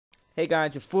Hey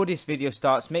guys, before this video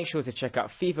starts, make sure to check out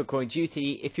FIFA Coin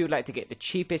Duty if you would like to get the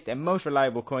cheapest and most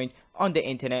reliable coins on the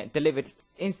internet delivered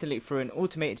instantly through an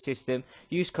automated system.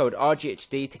 Use code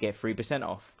RGHD to get 3%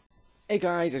 off. Hey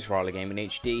guys, it's Riley Gaming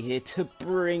HD here to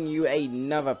bring you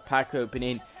another pack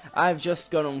opening. I've just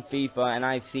gone on FIFA and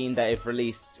I've seen that it's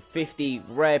released 50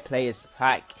 rare players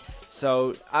pack.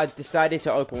 So I decided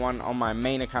to open one on my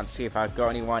main account to see if I got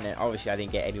anyone, and obviously I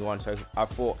didn't get anyone, so I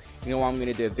thought, you know what, I'm going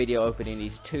to do a video opening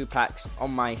these two packs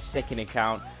on my second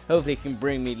account. Hopefully it can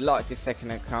bring me luck to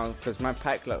second account, because my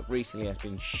pack luck recently has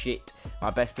been shit. My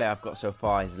best player I've got so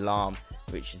far is Lam,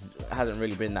 which hasn't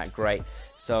really been that great.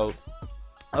 So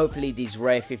hopefully these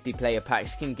rare 50 player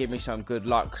packs can give me some good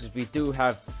luck, because we do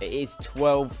have, it is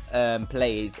 12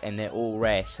 players and they're all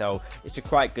rare, so it's a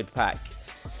quite good pack.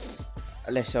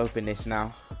 Let's open this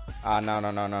now.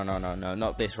 No,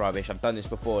 not this rubbish. I've done this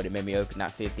before and it made me open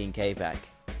that 15k pack.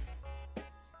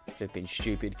 Flipping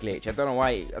stupid glitch. I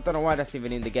don't know why that's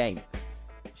even in the game.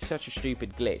 Such a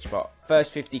stupid glitch. But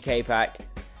first 50k pack.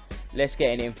 Let's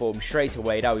get an inform straight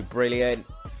away. That would be brilliant.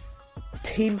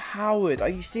 Tim Howard, are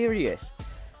you serious?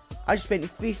 I just spent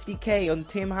 50k on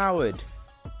Tim Howard.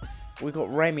 We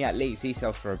got Remy at least. He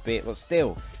sells for a bit, but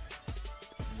still.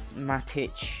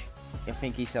 Matic, I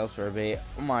think he sells for a bit.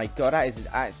 Oh my god, that is an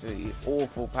absolutely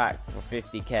awful pack for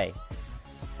 50k.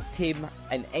 Tim,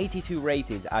 an 82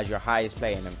 rated as your highest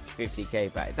player in a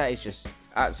 50k pack. That is just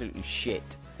absolutely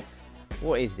shit.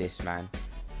 What is this, man?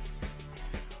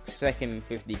 Second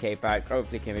 50k pack.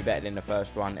 Hopefully it can be better than the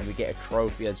first one. And we get a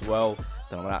trophy as well.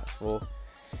 Don't know what that's for.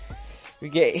 We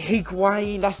get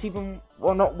Higuain, that's even,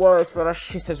 well, not worse, but that's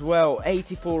shit as well.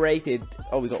 84 rated.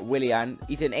 Oh, we got Willian.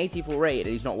 He's an 84 rated,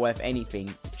 he's not worth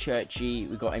anything. Churchy,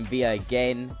 we got Envia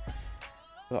again.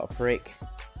 Got a prick.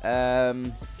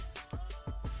 Higuain,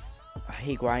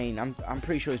 I'm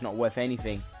pretty sure he's not worth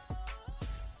anything.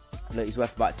 Look, he's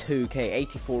worth about 2k.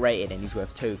 84 rated and he's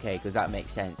worth 2k, because that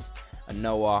makes sense. And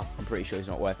Noah, I'm pretty sure he's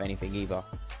not worth anything either.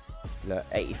 Look,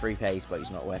 83 pace, but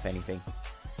he's not worth anything.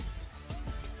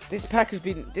 This pack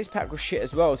was shit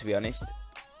as well, to be honest.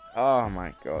 Oh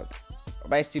my god. My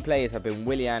best two players have been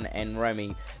Willian and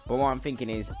Remy. But what I'm thinking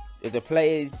is, if the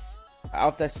players,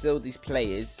 after I sell these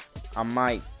players, I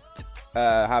might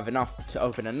have enough to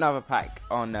open another pack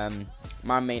on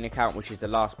my main account, which is the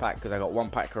last pack, because I got one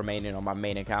pack remaining on my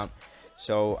main account.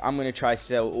 So I'm going to try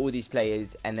sell all these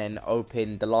players and then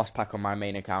open the last pack on my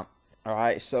main account.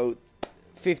 Alright, so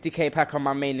 50k pack on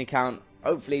my main account.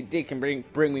 Hopefully it can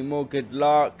bring me more good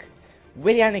luck.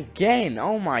 Willian again.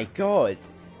 Oh my god.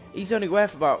 He's only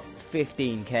worth about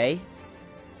 15k.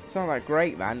 It's not that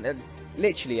great, man.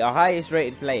 Literally, our highest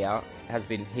rated player has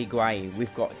been Higuain.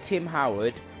 We've got Tim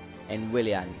Howard and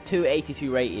Willian. Two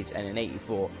 82 rated and an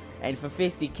 84. And for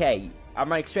 50k, I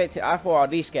thought I'd at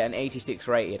least get an 86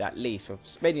 rated at least. For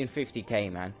spending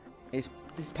 50k, man. This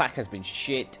pack has been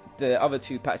shit. The other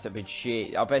two packs have been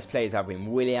shit. Our best players have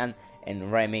been Willian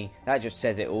and Remy. That just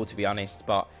says it all, to be honest.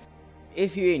 But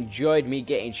if you enjoyed me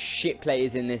getting shit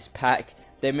players in this pack,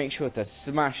 then make sure to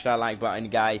smash that like button,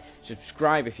 guys.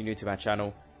 Subscribe if you're new to my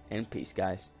channel, and peace,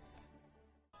 guys.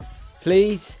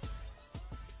 Please.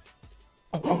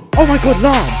 Oh my god,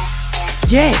 Lam!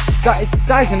 Yes, that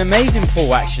is an amazing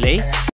pull, actually.